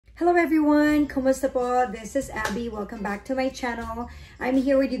Hello everyone! Kumusta po? This is Abby. Welcome back to my channel. I'm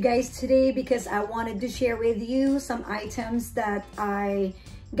here with you guys today because I wanted to share with you some items that I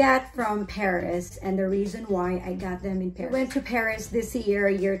got from Paris and the reason why I got them in Paris. I went to Paris this year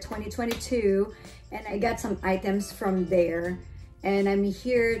 2022, and I got some items from there and I'm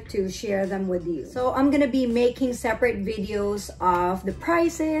here to share them with you. So I'm gonna be making separate videos of the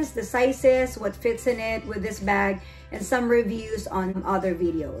prices, the sizes, what fits in it with this bag, and some reviews on other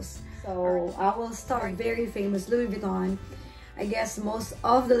videos. So I will start very famous Louie Vuitton. I guess most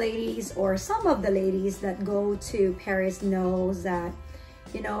of the ladies or some of the ladies that go to Paris knows that,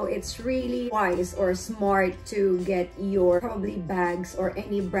 you know, it's really wise or smart to get your probably bags or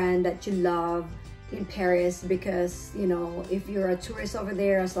any brand that you love in Paris, because, you know, if you're a tourist over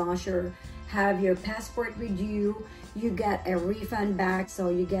there, as long as you have your passport with you, you get a refund back. So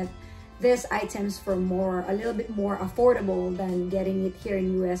you get these items for a little bit more affordable than getting it here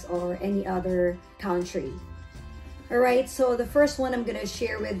in US or any other country. All right, so the first one I'm gonna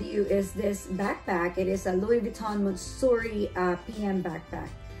share with you is this backpack. It is a Louie Vuitton Montsouris PM backpack.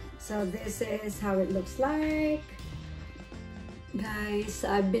 So this is how it looks like. Guys,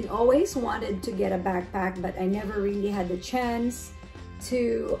 I've been always wanted to get a backpack, but I never really had the chance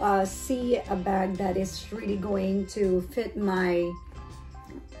to see a bag that is really going to fit my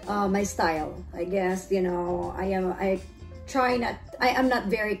my style. I guess, you know, I'm not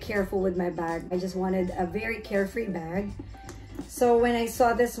very careful with my bag. I just wanted a very carefree bag. So when I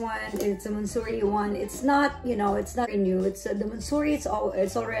saw this one, it's a Montsouris one. It's not, you know, it's not new. It's the Montsouris.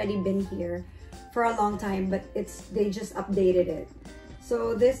 It's already been here for a long time, but they just updated it.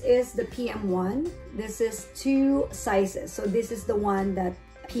 So this is the PM one. This is two sizes. So this is the one that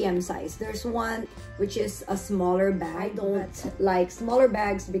PM size. There's one which is a smaller bag. I don't like smaller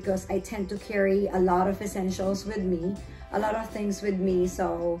bags because I tend to carry a lot of essentials with me, a lot of things with me.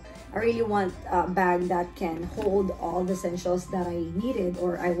 So I really want a bag that can hold all the essentials that I needed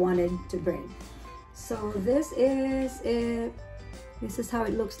or I wanted to bring. So this is it. This is how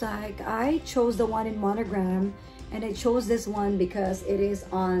it looks like. I chose the one in monogram, and I chose this one because it is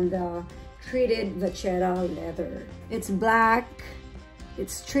on the treated vachetta leather. It's black.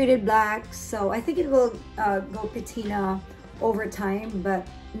 It's treated black, so I think it will go patina over time, but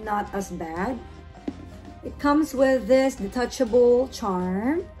not as bad. It comes with this detachable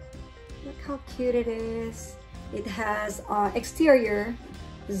charm. Look how cute it is. It has exterior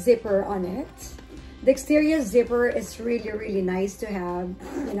zipper on it. The exterior zipper is really nice to have.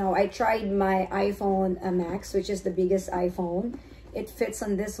 You know, I tried my iPhone Max, which is the biggest iPhone. It fits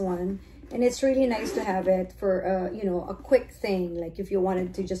on this one. And it's really nice to have it for, you know, a quick thing. Like if you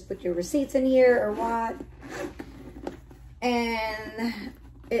wanted to just put your receipts in here or what. And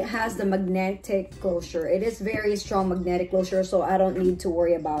it has the magnetic closure. It is very strong magnetic closure, so I don't need to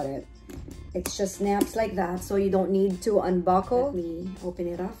worry about it. It just snaps like that, so you don't need to unbuckle. Let me open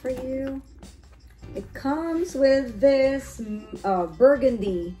it up for you. It comes with this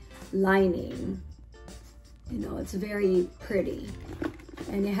burgundy lining. You know, it's very pretty.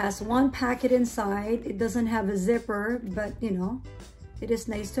 And it has one packet inside. It doesn't have a zipper, but you know, it is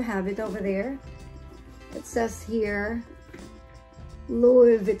nice to have it over there. It says here,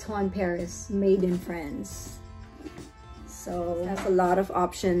 Louie Vuitton Paris, made in France. So that's a lot of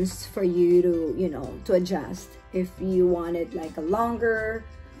options for you to, you know, to adjust if you want it like a longer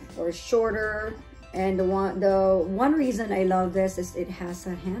or shorter. And the one reason I love this is it has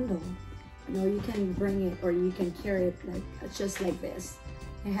a handle. You know, you can bring it or you can carry it like just like this.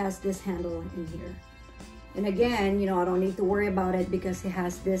 It has this handle in here. And again, you know, I don't need to worry about it because it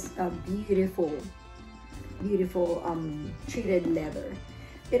has this beautiful treated leather.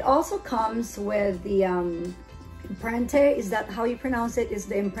 It also comes with the Emprunte. Is that how you pronounce it? Is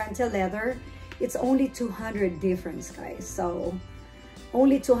the Emprunte leather. It's only $200 difference, guys. So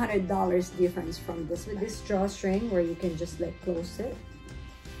only $200 difference from this, with this drawstring where you can just like close it.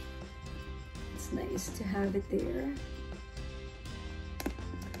 It's nice to have it there.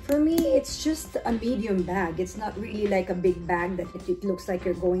 For me, it's just a medium bag. It's not really like a big bag that it looks like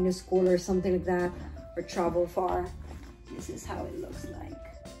you're going to school or something like that, or travel far. This is how it looks like.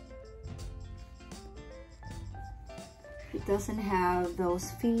 It doesn't have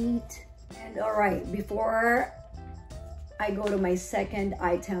those feet. And all right, before I go to my second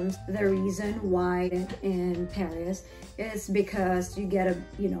items, the reason why in Paris is because you get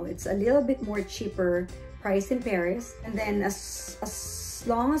you know, it's a little bit more cheaper price in Paris. And then as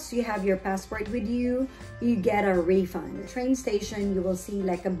long as you have your passport with you, you get a refund. Train station, you will see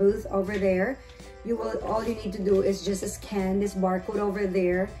like a booth over there. All you need to do is just scan this barcode over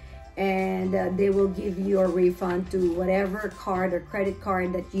there, and they will give you a refund to whatever card or credit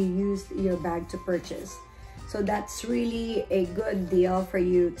card that you used your bag to purchase. So that's really a good deal for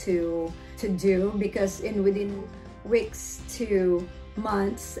you to do, because within weeks to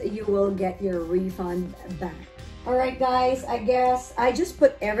months you will get your refund back. All right guys, I guess I just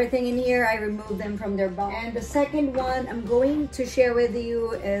put everything in here. I removed them from their box. And the second one I'm going to share with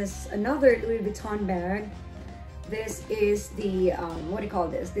you is another Louis Vuitton bag. This is the what do you call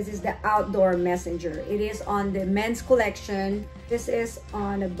this? This is the outdoor messenger. It is on the men's collection. This is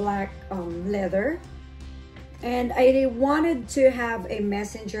on a black leather. And I wanted to have a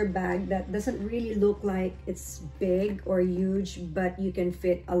messenger bag that doesn't really look like it's big or huge, but you can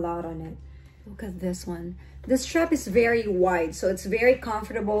fit a lot on it. Look at this one. The strap is very wide, so it's very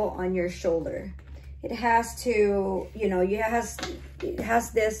comfortable on your shoulder. It has to, you know, it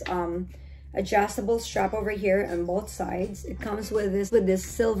has this adjustable strap over here on both sides. It comes with this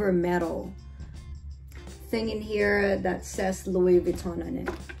silver metal thing in here that says Louis Vuitton on it.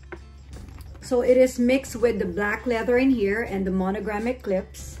 So it is mixed with the black leather in here and the monogrammic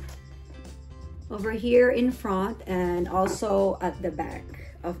clips over here in front and also at the back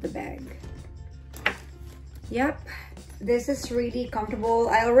of the bag. Yep, this is really comfortable.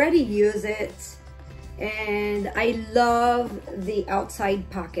 I already use it and I love the outside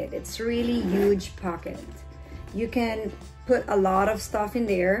pocket. It's really huge pocket. You can put a lot of stuff in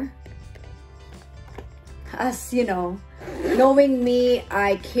there. As you know, knowing me,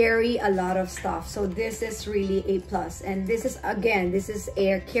 I carry a lot of stuff, so this is really a plus. And this is, again, this is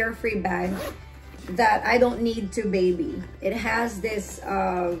a carefree bag that I don't need to baby. It has this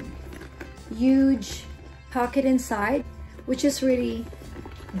huge pocket inside, which is really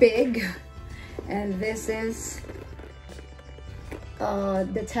big. And this is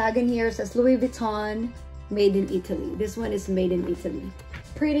the tag in here says Louis Vuitton, made in Italy. This one is made in Italy.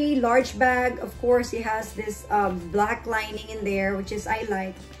 Pretty large bag. Of course, it has this black lining in there, which is I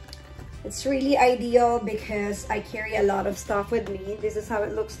like. It's really ideal because I carry a lot of stuff with me. This is how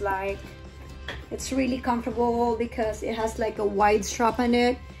it looks like. It's really comfortable because it has like a wide strap on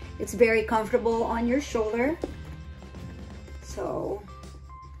it. It's very comfortable on your shoulder. So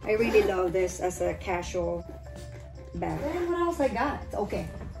I really love this as a casual bag. What else I got? Okay,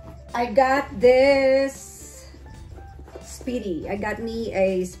 I got this Speedy. I got me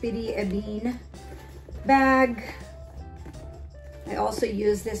a Speedy Ebene bag. I also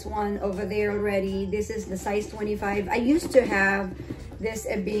use this one over there already. This is the size 25. I used to have this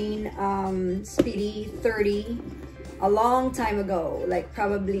Ebene Speedy 30 a long time ago, like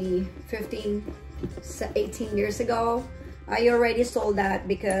probably 15, 18 years ago. I already sold that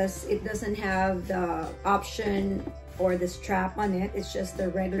because it doesn't have the option or the strap on it. It's just the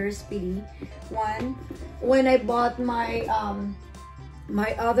regular Speedy one. When I bought my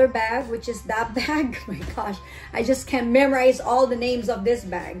my other bag, which is that bag, oh my gosh, I just can't memorize all the names of this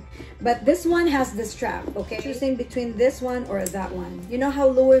bag, but this one has the strap. Okay, choosing between this one or that one. You know how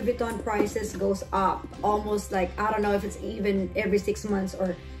Louis Vuitton prices goes up almost, like, I don't know if it's even every 6 months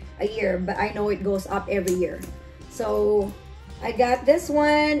or a year, but I know it goes up every year. So I got this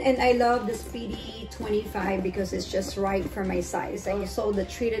one, and I love the Speedy 25 because it's just right for my size. I sold the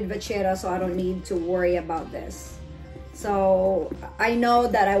treated vachera, so I don't need to worry about this. So I know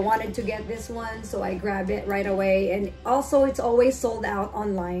that I wanted to get this one, so I grabbed it right away. And also, it's always sold out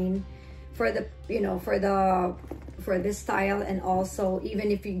online for the, you know, for this style. And also,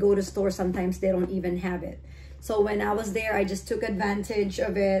 even if you go to store, sometimes they don't even have it. So when I was there, I just took advantage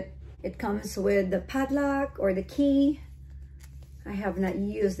of it. It comes with the padlock or the key. I have not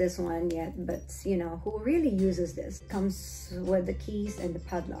used this one yet, but you know, who really uses this? It comes with the keys and the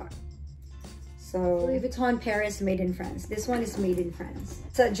padlock. So Louis Vuitton Paris, made in France. This one is made in France.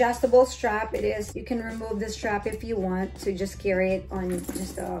 It's an adjustable strap. It is. You can remove the strap if you want to just carry it on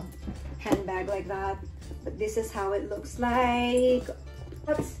just a handbag like that. But this is how it looks like.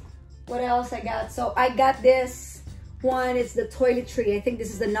 What else I got? So I got this one. It's the toiletry. I think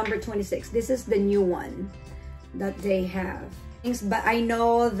this is the number 26. This is the new one that they have. But I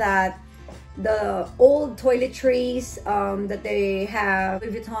know that the old toiletries that they have,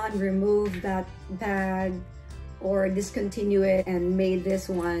 Louis Vuitton removed that bag or discontinue it and made this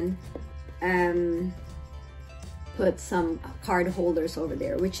one and put some card holders over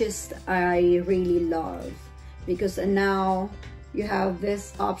there, which is I really love, because now you have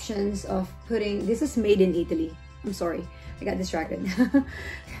this options of putting, this is made in Italy. I'm sorry, I got distracted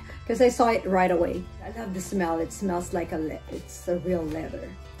because I saw it right away. I love the smell. It smells like it's a real leather.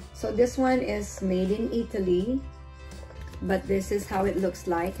 So this one is made in Italy, but this is how it looks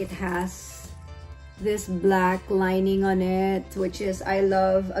like. It has this black lining on it, which is I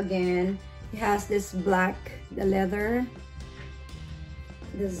love. Again, it has this black, the leather.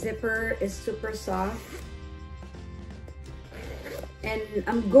 The zipper is super soft. And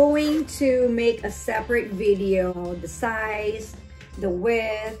I'm going to make a separate video, the size, the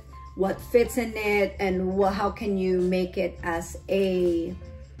width, what fits in it, and how can you make it as a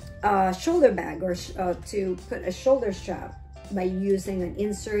shoulder bag, or to put a shoulder strap by using an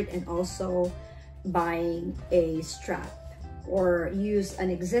insert, and also buying a strap, or use an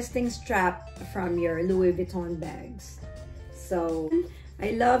existing strap from your Louis Vuitton bags. So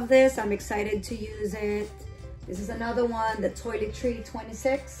I love this. I'm excited to use it. This is another one, the Toiletry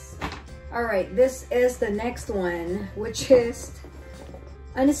 26. All right, this is the next one, which is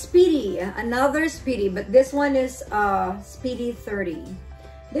a Speedy, another Speedy, but this one is Speedy 30.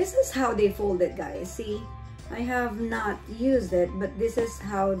 This is how they fold it, guys. See, I have not used it, but this is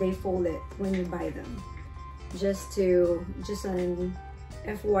how they fold it when you buy them. Just an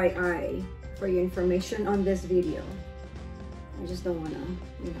FYI for your information on this video. I just don't wanna,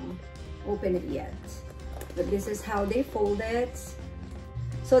 you know, open it yet. But this is how they fold it.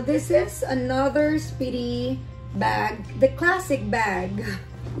 So this is another Speedy bag, the classic bag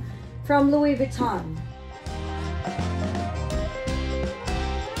from Louis Vuitton.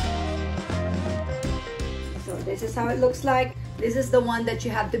 So this is how it looks like. This is the one that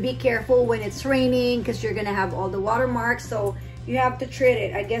you have to be careful when it's raining, because you're gonna have all the watermarks, so you have to treat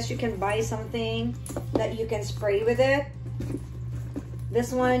it. I guess you can buy something that you can spray with it.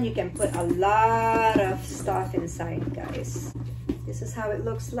 This one, you can put a lot of stuff inside, guys. This is how it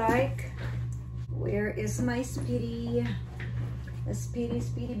looks like. Where is my Speedy? The Speedy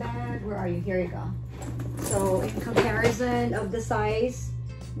bag. Where are you? Here you go. So in comparison of the size,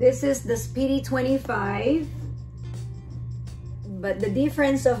 this is the Speedy 25. But the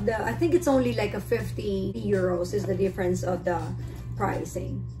difference of the, I think it's only like a 50 euros is the difference of the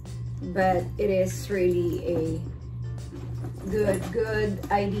pricing. But it is really a good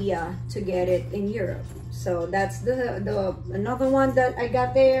idea to get it in Europe. So that's the another one that I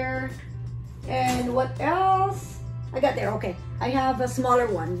got there. And what else I got there? Okay, I have a smaller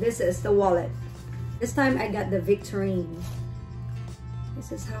one. This is the wallet. This time I got the Victorine.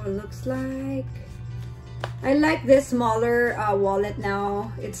 This is how it looks like. I like this smaller wallet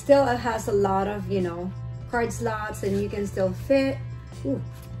now. It still has a lot of, you know, card slots, and you can still fit. Ooh,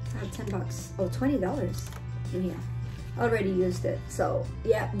 I have 10 bucks. Oh, $20 in here. Already used it. So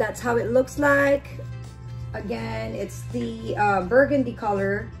yeah, that's how it looks like. Again, it's the burgundy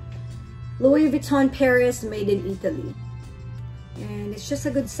color, Louis Vuitton Paris, made in Italy, and it's just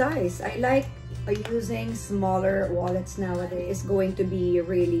a good size. I like using smaller wallets nowadays. It's going to be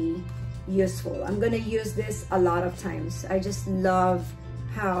really useful. I'm gonna use this a lot of times. I just love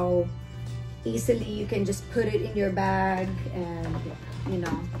how easily you can just put it in your bag, and you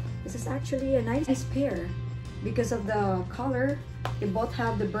know, this is actually a nice pair. Because of the color, they both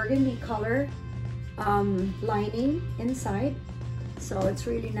have the burgundy color lining inside, so it's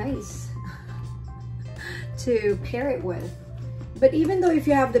really nice to pair it with. But even though if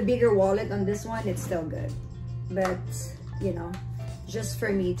you have the bigger wallet on this one, it's still good. But you know, just for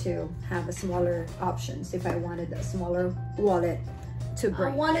me to have a smaller options if I wanted a smaller wallet to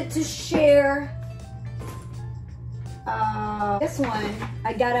bring. I wanted to share this one.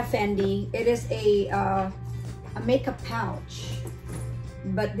 I got a Fendi. It is a makeup pouch,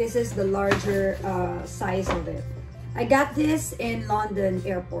 but this is the larger size of it. I got this in London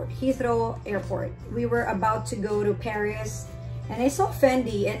airport, Heathrow airport. We were about to go to Paris, and I saw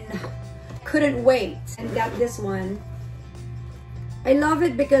Fendi and couldn't wait and got this one. I love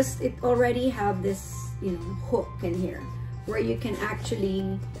it because it already have this, you know, hook in here where you can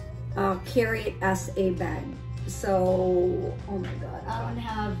actually carry it as a bag. So, oh my god, I don't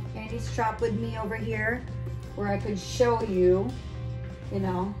have any strap with me over here where I could show you, you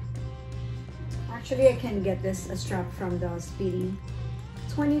know. Actually, I can get this a strap from the Speedy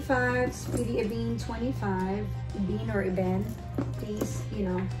 25, Speedy Eben 25, Eben or Eben. Please, you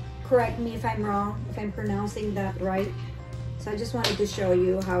know, correct me if I'm wrong, if I'm pronouncing that right. So I just wanted to show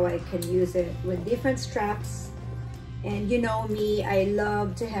you how I can use it with different straps. And you know me, I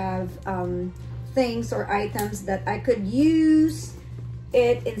love to have things or items that I could use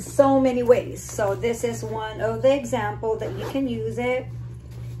it in so many ways. So this is one of the example that you can use it.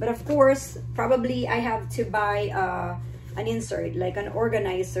 But of course, probably I have to buy an insert, like an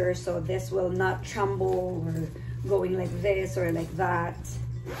organizer, so this will not tremble or going like this or like that.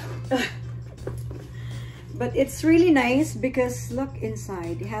 But it's really nice because look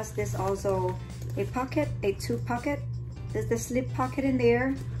inside. It has this also a pocket, a two pocket. There's the slip pocket in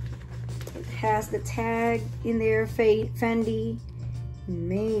there. It has the tag in there, Fendi,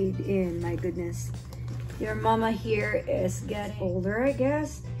 made in, my goodness. Your mama here is getting older, I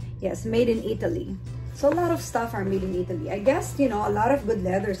guess. Yes, made in Italy. So a lot of stuff are made in Italy. I guess, you know, a lot of good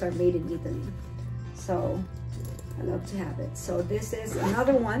leathers are made in Italy. So I love to have it. So this is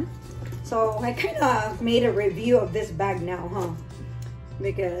another one. So I kind of made a review of this bag now, huh?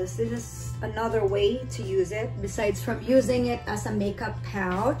 Because this is another way to use it besides from using it as a makeup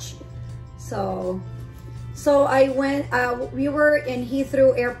pouch. So I went, we were in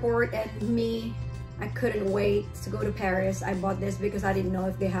Heathrow Airport, and I couldn't wait to go to Paris. I bought this because I didn't know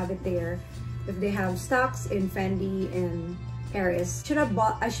if they have it there, if they have stocks in Fendi in Paris.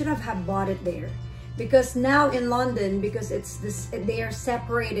 I should have bought it there, because now in London, because it's this, they are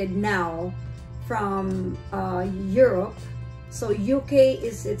separated now from Europe. So UK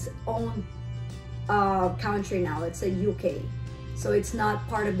is its own country now. It's a UK. So it's not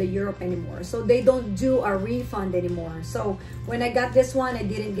part of the Europe anymore. So they don't do a refund anymore. So when I got this one, I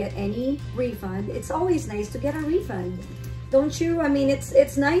didn't get any refund. It's always nice to get a refund, don't you? I mean,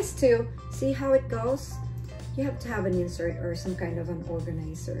 it's nice to see how it goes. You have to have an insert or some kind of an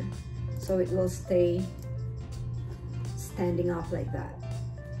organizer, so it will stay standing up like that.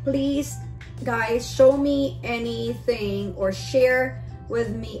 Please, guys, show me anything or share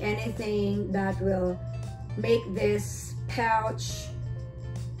with me anything that will make this pouch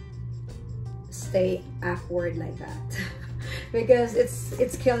stay awkward like that. Because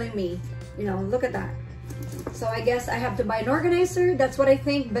it's killing me, you know. Look at that. So I guess I have to buy an organizer. That's what I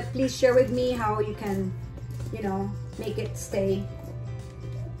think. But please share with me how you can, you know, make it stay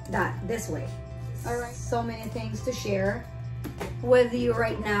this way. All right, so many things to share with you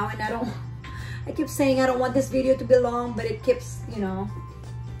right now, and I keep saying I don't want this video to be long, but it keeps, you know,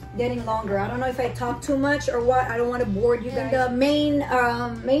 getting longer. I don't know if I talk too much or what. I don't want to bore you guys. The main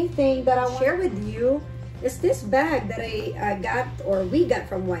thing that I want to share with you is this bag that I got, or we got,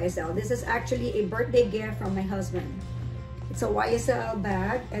 from YSL. This is actually a birthday gift from my husband. It's a YSL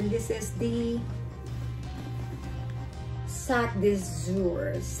bag, and this is the Sac de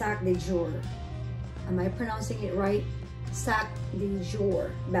Jour. Am I pronouncing it right? Sac de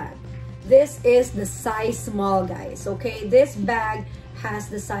Jour bag. This is the size small, guys. Okay, this bag has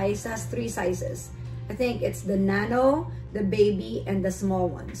three sizes. I think it's the nano, the baby, and the small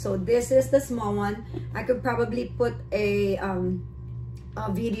one. So this is the small one. I could probably put a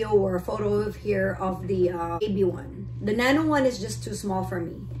video or a photo of here of the baby one. The nano one is just too small for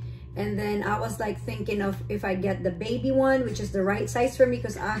me. And then I was like thinking of if I get the baby one, which is the right size for me,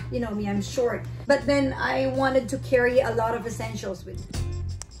 because you know me, I'm short. But then I wanted to carry a lot of essentials with me.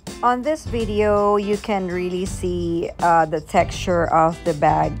 On this video, you can really see the texture of the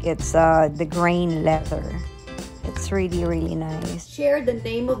bag. It's the grain leather. It's really, really nice. Share the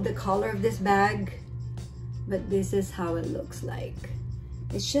name of the color of this bag, but this is how it looks like.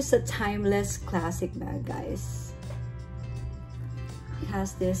 It's just a timeless classic bag, guys. It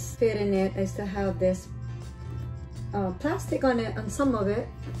has this fit in it. I still have this plastic on it, on some of it.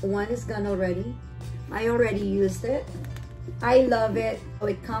 One is gone already. I already used it. I love it. So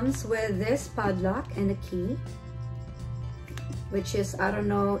it comes with this padlock and a key, which is, I don't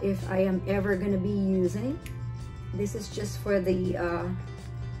know if I am ever gonna be using. This is just for the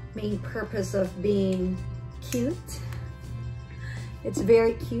main purpose of being cute. It's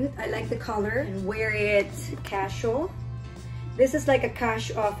very cute. I like the color, and wear it casual. This is like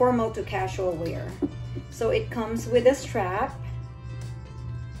a formal to casual wear. So it comes with a strap.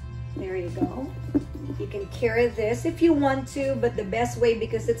 There you go. You can carry this if you want to, but the best way,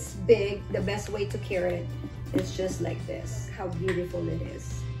 because it's big, the best way to carry it is just like this. How beautiful it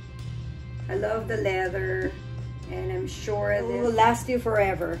is. I love the leather, and I'm sure it will last you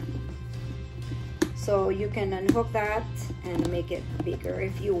forever. So you can unhook that and make it bigger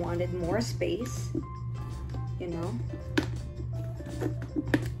if you wanted more space, you know.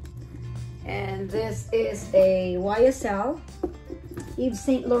 And this is a YSL Yves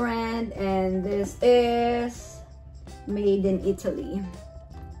Saint Laurent, and this is made in Italy.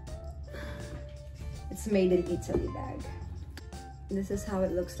 It's made in Italy bag. This is how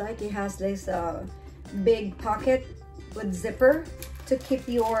it looks like. It has this big pocket with zipper to keep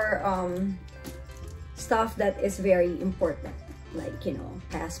your stuff that is very important, like, you know,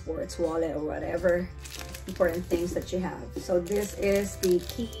 passports, wallet, or whatever important things that you have. So this is the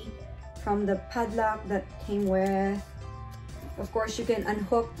key from the padlock that came with. Of course, you can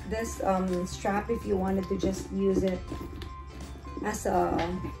unhook this strap if you wanted to just use it as a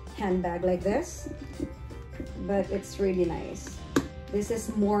handbag like this, but it's really nice. This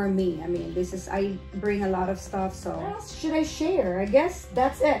is more me. I mean, I bring a lot of stuff, so what else should I share? I guess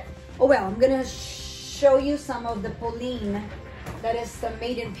that's it. Oh well, I'm gonna show you some of the Polene that is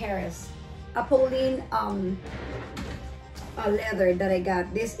made in Paris. A Polene leather that I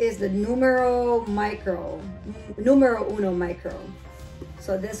got. This is the numero uno micro.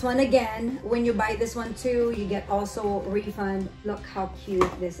 So this one again, when you buy this one too, you get also refund. Look how cute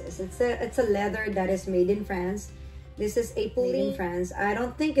this is. It's a leather that is made in France. This is a Polene in France. I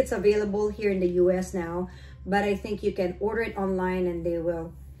don't think it's available here in the US now, but I think you can order it online and they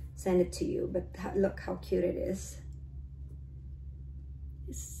will send it to you. But look how cute it is.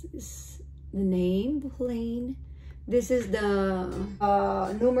 This is the name, Polene. This is the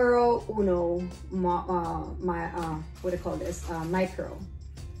numero uno, what do you call this? Micro.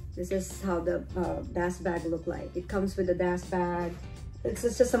 This is how the dust bag look like. It comes with a dust bag. It's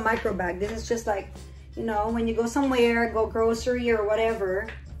just a micro bag. This is just like, you know, when you go somewhere, go grocery or whatever,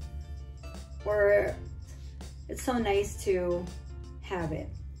 or it's so nice to have it.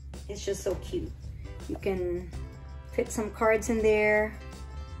 It's just so cute. You can fit some cards in there,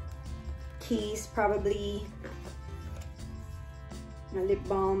 keys probably, a lip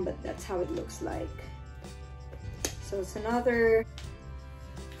balm, but that's how it looks like. So it's another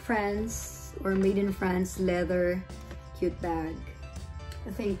France or made in France leather cute bag. I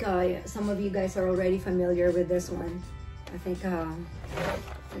think some of you guys are already familiar with this one. I think I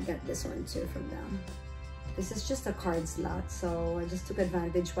got this one too from them. This is just a card slot, so I just took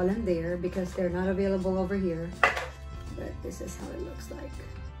advantage while I'm there because they're not available over here. But this is how it looks like.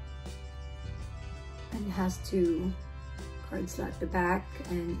 And it has two card slot, the back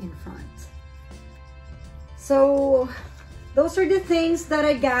and in front. So those are the things that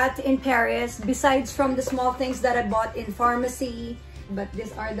I got in Paris, besides from the small things that I bought in pharmacy. But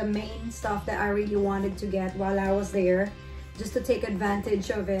these are the main stuff that I really wanted to get while I was there, just to take advantage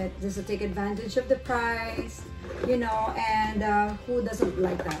of it, just to take advantage of the price, you know, and who doesn't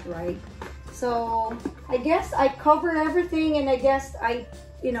like that, right? So I guess I cover everything, and I guess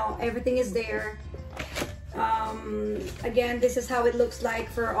you know, everything is there. Again, this is how it looks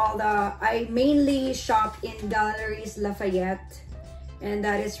like for all the, I mainly shop in Galeries Lafayette, and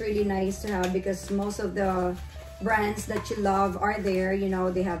that is really nice to have because most of the brands that you love are there. You know,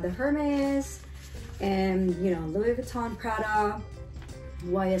 they have the Hermes and, you know, Louie Vuitton, Prada,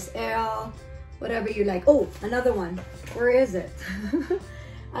 YSL, whatever you like. Oh, another one. Where is it?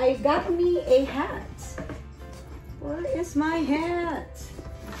 I got me a hat. Where is my hat?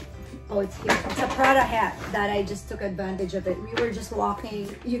 Oh, it's here. It's a Prada hat that I just took advantage of it. We were just walking.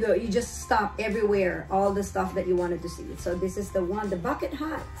 You just stop everywhere. All the stuff that you wanted to see. So this is the one, the bucket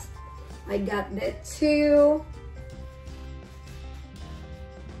hat. I got that too.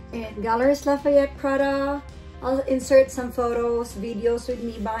 And Galeries Lafayette, Prada. I'll insert some photos, videos with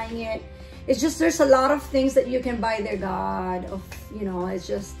me buying it. It's just, there's a lot of things that you can buy there. God, you know, it's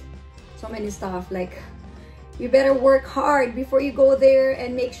just so many stuff. Like, you better work hard before you go there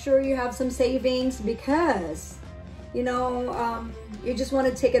and make sure you have some savings because, you know, you just want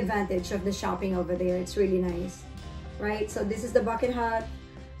to take advantage of the shopping over there. It's really nice, right? So this is the bucket hat.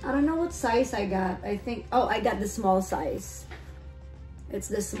 I don't know what size I got. I think, oh, I got the small size. It's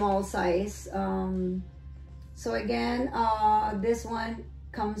the small size. So again, this one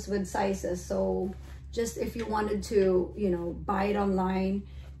comes with sizes. So just if you wanted to, you know, buy it online,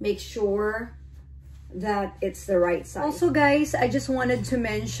 make sure that it's the right size. Also guys, I just wanted to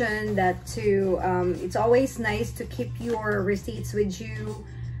mention that too, it's always nice to keep your receipts with you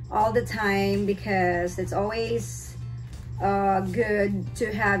all the time because it's always good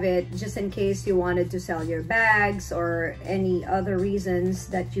to have it just in case you wanted to sell your bags or any other reasons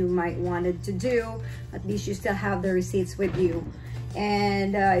that you might wanted to do. At least you still have the receipts with you.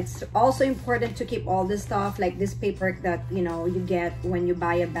 And it's also important to keep all this stuff like this paper that, you know, you get when you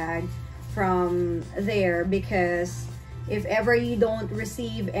buy a bag from there, because if ever you don't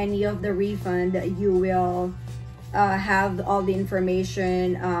receive any of the refund, you will have all the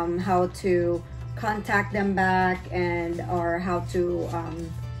information, how to contact them back and or how to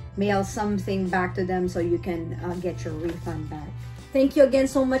mail something back to them so you can get your refund back. Thank you again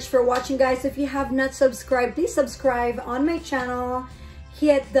so much for watching, guys. If you have not subscribed, please subscribe on my channel.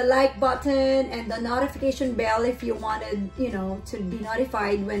 Hit the like button and the notification bell if you wanted, you know, to be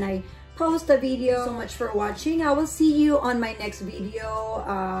notified when I post a video. Thank you so much for watching. I will see you on my next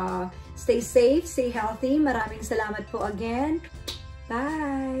video. Stay safe, stay healthy. Maraming salamat po again.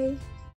 Bye!